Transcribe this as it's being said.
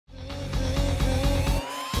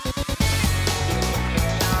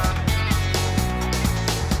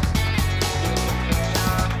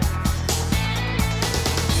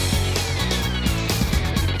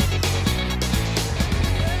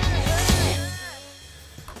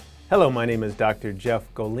Hello, my name is Dr. Jeff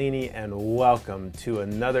Golini, and welcome to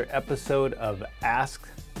another episode of Ask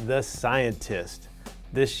the Scientist.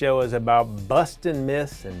 This show is about busting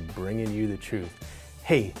myths and bringing you the truth.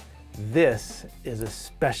 Hey, this is a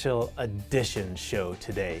special edition show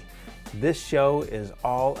today. This show is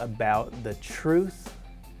all about the truth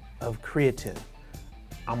of creatine.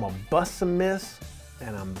 I'm gonna bust some myths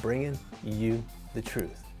and I'm bringing you the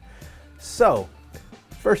truth. So,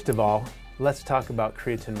 first of all, let's talk about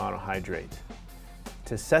creatine monohydrate.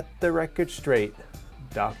 To set the record straight,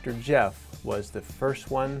 Dr. Jeff was the first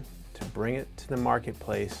one to bring it to the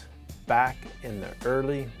marketplace back in the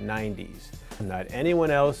early 90s. Not anyone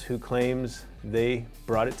else who claims they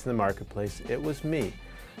brought it to the marketplace, it was me.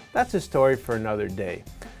 That's a story for another day.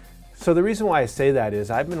 So the reason why I say that is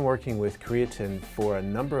I've been working with creatine for a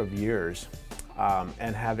number of years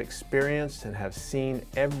and have experienced and have seen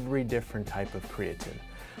every different type of creatine.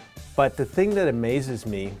 But the thing that amazes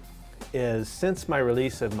me is since my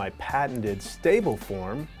release of my patented stable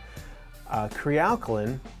form,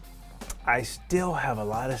 Kre-Alkalyn, I still have a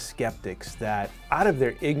lot of skeptics that out of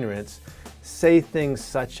their ignorance say things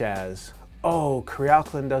such as, oh,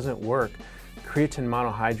 Kre-Alkalyn doesn't work, creatine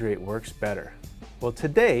monohydrate works better. Well,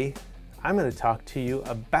 today I'm going to talk to you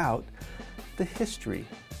about the history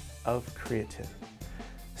of creatine.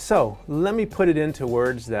 So let me put it into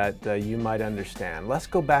words that you might understand. Let's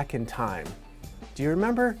go back in time. Do you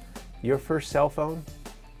remember your first cell phone?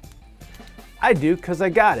 I do, because I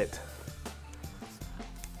got it.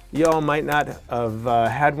 You all might not have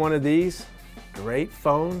had one of these. Great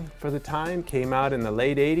phone for the time, came out in the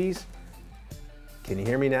late 80s. Can you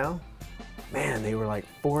hear me now? Man, they were like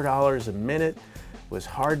 $4 a minute, was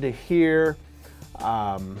hard to hear,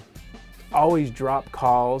 always drop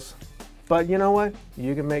calls. But you know what?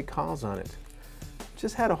 You can make calls on it.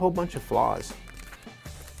 Just had a whole bunch of flaws.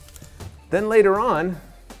 Then later on,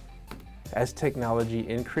 as technology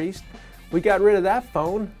increased, we got rid of that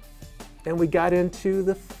phone and we got into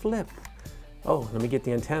the flip. Oh, let me get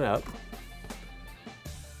the antenna up.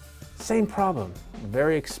 Same problem,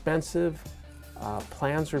 very expensive.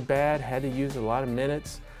 Plans were bad, had to use a lot of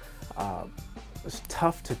minutes. It was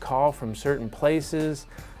tough to call from certain places.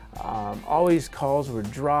 Always calls were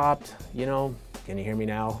dropped, you know, can you hear me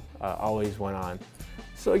now? Always went on.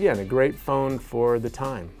 So again, a great phone for the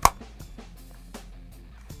time.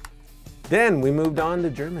 Then we moved on to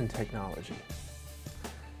German technology.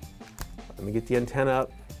 Let me get the antenna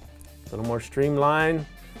up, a little more streamlined.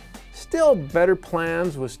 Still better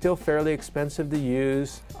plans, was still fairly expensive to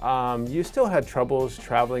use. You still had troubles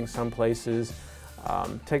traveling some places.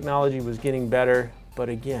 Technology was getting better, but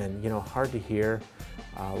again, you know, hard to hear.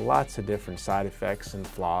 Lots of different side effects and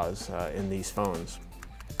flaws in these phones.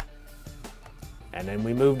 And then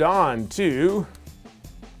we moved on to,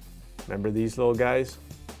 remember these little guys?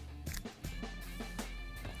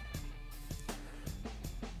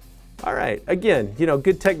 All right, again, you know,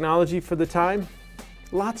 good technology for the time,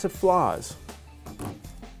 lots of flaws.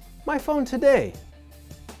 My phone today,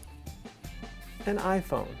 an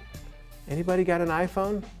iPhone. Anybody got an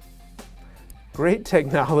iPhone? Great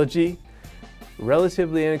technology.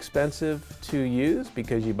 Relatively inexpensive to use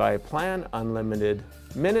because you buy a plan, unlimited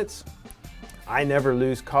minutes. I never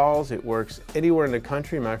lose calls. It works anywhere in the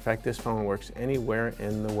country. Matter of fact, this phone works anywhere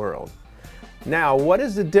in the world. Now, what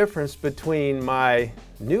is the difference between my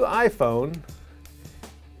new iPhone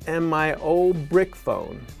and my old brick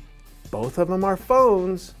phone? Both of them are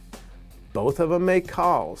phones. Both of them make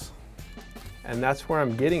calls. And that's where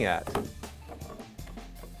I'm getting at.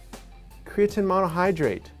 Creatine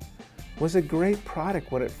monohydrate was a great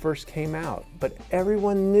product when it first came out, but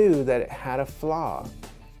everyone knew that it had a flaw.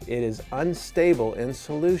 It is unstable in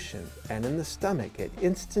solution and in the stomach. It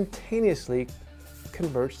instantaneously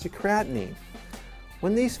converts to creatinine.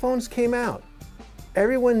 When these phones came out,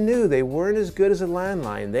 everyone knew they weren't as good as a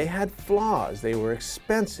landline. They had flaws. They were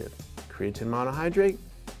expensive. Creatine monohydrate,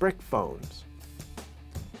 brick phones.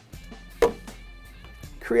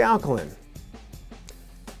 Kre-Alkalyn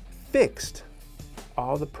fixed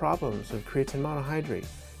all the problems of creatine monohydrate.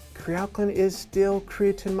 Kre-Alkalyn is still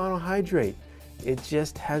creatine monohydrate. It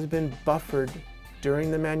just has been buffered during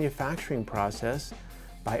the manufacturing process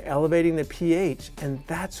by elevating the pH, and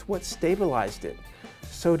that's what stabilized it.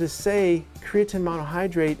 So to say creatine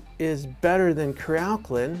monohydrate is better than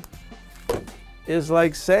Kre-Alkalyn is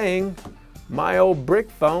like saying my old brick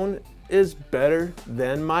phone is better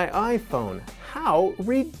than my iPhone. How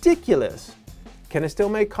ridiculous! Can I still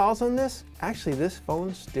make calls on this? Actually, this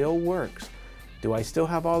phone still works. Do I still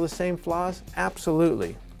have all the same flaws?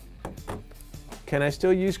 Absolutely. Can I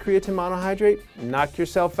still use creatine monohydrate? Knock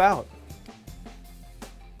yourself out.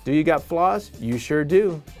 Do you got flaws? You sure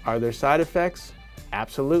do. Are there side effects?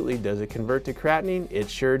 Absolutely. Does it convert to creatinine? It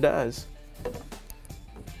sure does.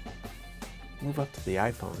 Move up to the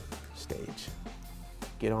iPhone stage.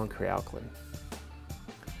 Get on Kre-Alkalyn.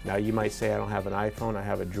 Now you might say, I don't have an iPhone, I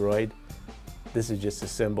have a Droid. This is just a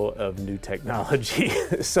symbol of new technology.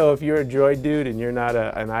 So if you're a Droid dude and you're not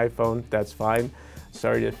an iPhone, that's fine.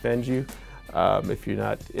 Sorry to offend you if you're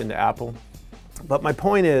not into Apple. But my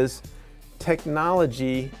point is,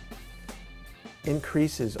 technology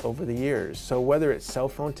increases over the years. So whether it's cell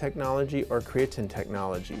phone technology or creatine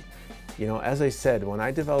technology, you know, as I said, when I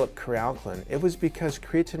developed Kre-Alkalyn, it was because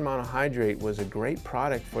creatine monohydrate was a great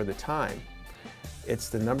product for the time. It's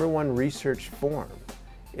the #1 research form.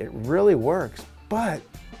 It really works, but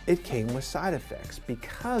it came with side effects.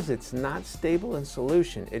 Because it's not stable in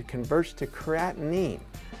solution, it converts to creatinine.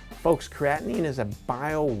 Folks, creatinine is a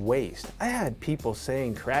bile waste. I had people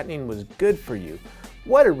saying creatinine was good for you.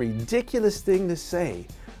 What a ridiculous thing to say.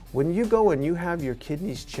 When you go and you have your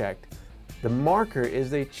kidneys checked, the marker is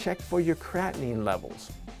they check for your creatinine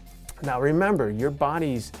levels. Now remember, your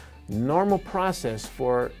body's normal process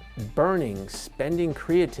for burning, spending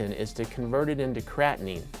creatine is to convert it into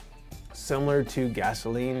creatinine. Similar to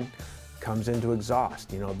gasoline comes into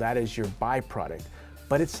exhaust, you know, that is your byproduct.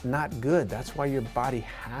 But it's not good. That's why your body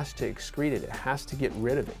has to excrete it. It has to get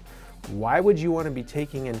rid of it. Why would you want to be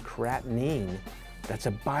taking in creatinine? That's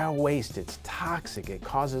a bile waste. It's toxic. It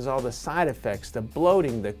causes all the side effects, the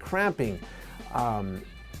bloating, the cramping,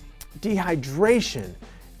 dehydration.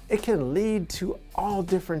 It can lead to all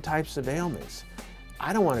different types of ailments.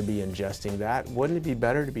 I don't want to be ingesting that. Wouldn't it be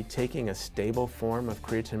better to be taking a stable form of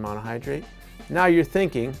creatine monohydrate? Now you're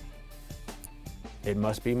thinking, it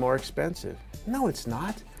must be more expensive. No, it's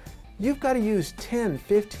not. You've got to use 10,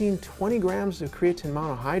 15, 20 grams of creatine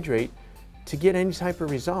monohydrate to get any type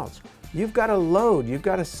of results. You've got to load, you've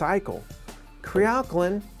got to cycle.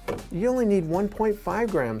 Kre-Alkalyn, you only need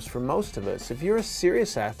 1.5 grams for most of us. If you're a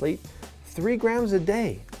serious athlete, 3 grams a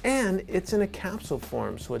day. And it's in a capsule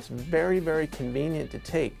form, so it's very, very convenient to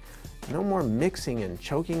take. No more mixing and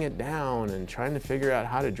choking it down and trying to figure out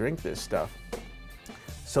how to drink this stuff.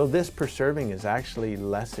 So this per serving is actually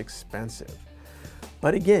less expensive.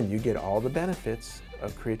 But again, you get all the benefits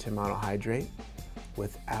of creatine monohydrate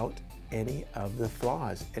without any of the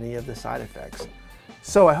flaws, any of the side effects.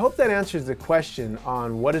 So I hope that answers the question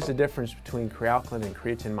on what is the difference between Kre-Alkalyn and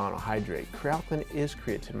creatine monohydrate. Kre-Alkalyn is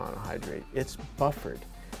creatine monohydrate. It's buffered,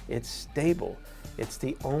 it's stable. It's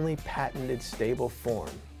the only patented stable form.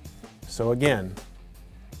 So again,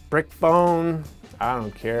 brick phone, I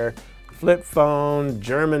don't care, flip phone,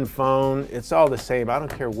 German phone, it's all the same. I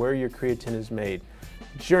don't care where your creatine is made.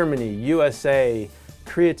 Germany, USA,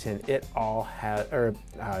 creatine, it all has, or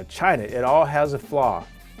China, it all has a flaw.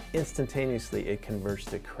 Instantaneously, it converts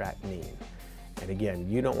to creatinine. And again,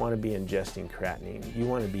 you don't want to be ingesting creatinine. You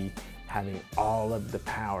want to be having all of the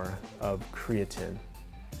power of creatine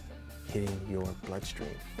hitting your bloodstream.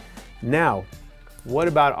 Now, what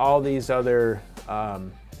about all these other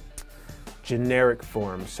generic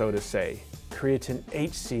forms, so to say? Creatine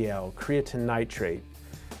HCl, creatine nitrate.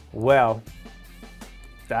 Well,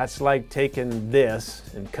 that's like taking this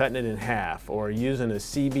and cutting it in half, or using a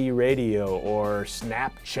CB radio or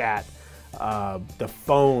Snapchat, the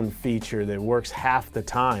phone feature that works half the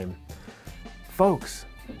time. Folks,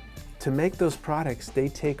 to make those products, they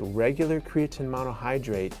take regular creatine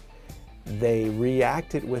monohydrate, they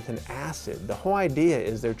react it with an acid. The whole idea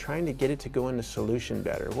is they're trying to get it to go into solution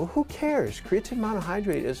better. Well, who cares? Creatine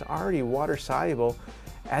monohydrate is already water soluble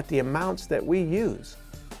at the amounts that we use.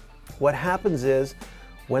 What happens is,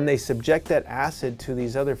 when they subject that acid to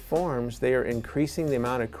these other forms, they are increasing the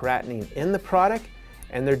amount of creatinine in the product,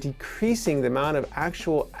 and they're decreasing the amount of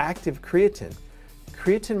actual active creatine.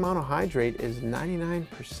 Creatine monohydrate is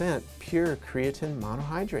 99% pure creatine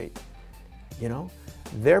monohydrate. You know,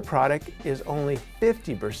 their product is only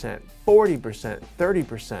 50%, 40%,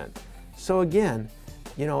 30%. So again,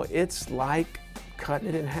 you know, it's like cutting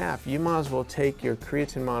it in half. You might as well take your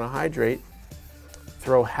creatine monohydrate,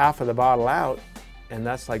 throw half of the bottle out, and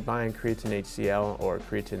that's like buying creatine HCl or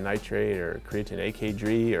creatine nitrate or creatine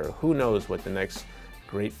AKG or who knows what the next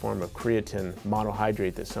great form of creatine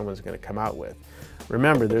monohydrate that someone's going to come out with.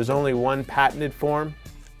 Remember, there's only one patented form,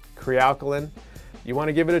 Kre-Alkalyn. You want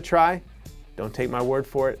to give it a try? Don't take my word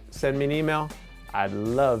for it. Send me an email. I'd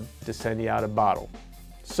love to send you out a bottle.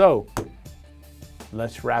 So,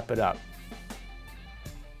 let's wrap it up.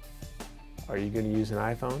 Are you going to use an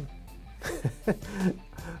iPhone?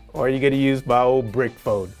 Or are you going to use my old brick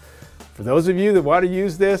phone? For those of you that want to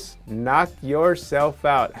use this, knock yourself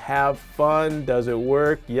out. Have fun. Does it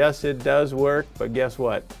work? Yes, it does work. But guess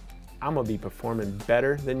what? I'm going to be performing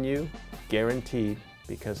better than you, guaranteed,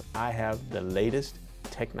 because I have the latest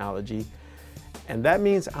technology. And that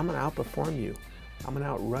means I'm going to outperform you. I'm going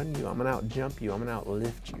to outrun you. I'm going to outjump you. I'm going to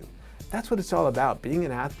outlift you. That's what it's all about. Being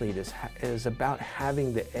an athlete is about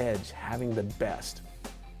having the edge, having the best.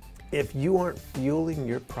 If you aren't fueling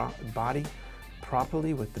your body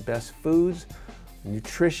properly with the best foods,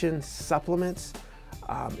 nutrition, supplements,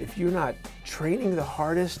 if you're not training the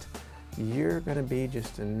hardest, you're going to be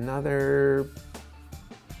just another,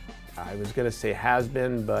 I was going to say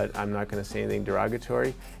has-been, but I'm not going to say anything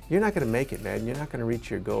derogatory. You're not going to make it, man. You're not going to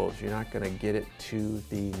reach your goals. You're not going to get it to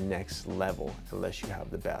the next level unless you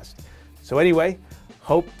have the best. So anyway,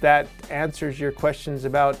 hope that answers your questions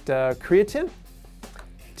about creatine.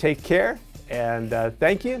 Take care, and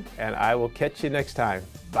thank you, and I will catch you next time.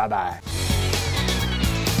 Bye-bye.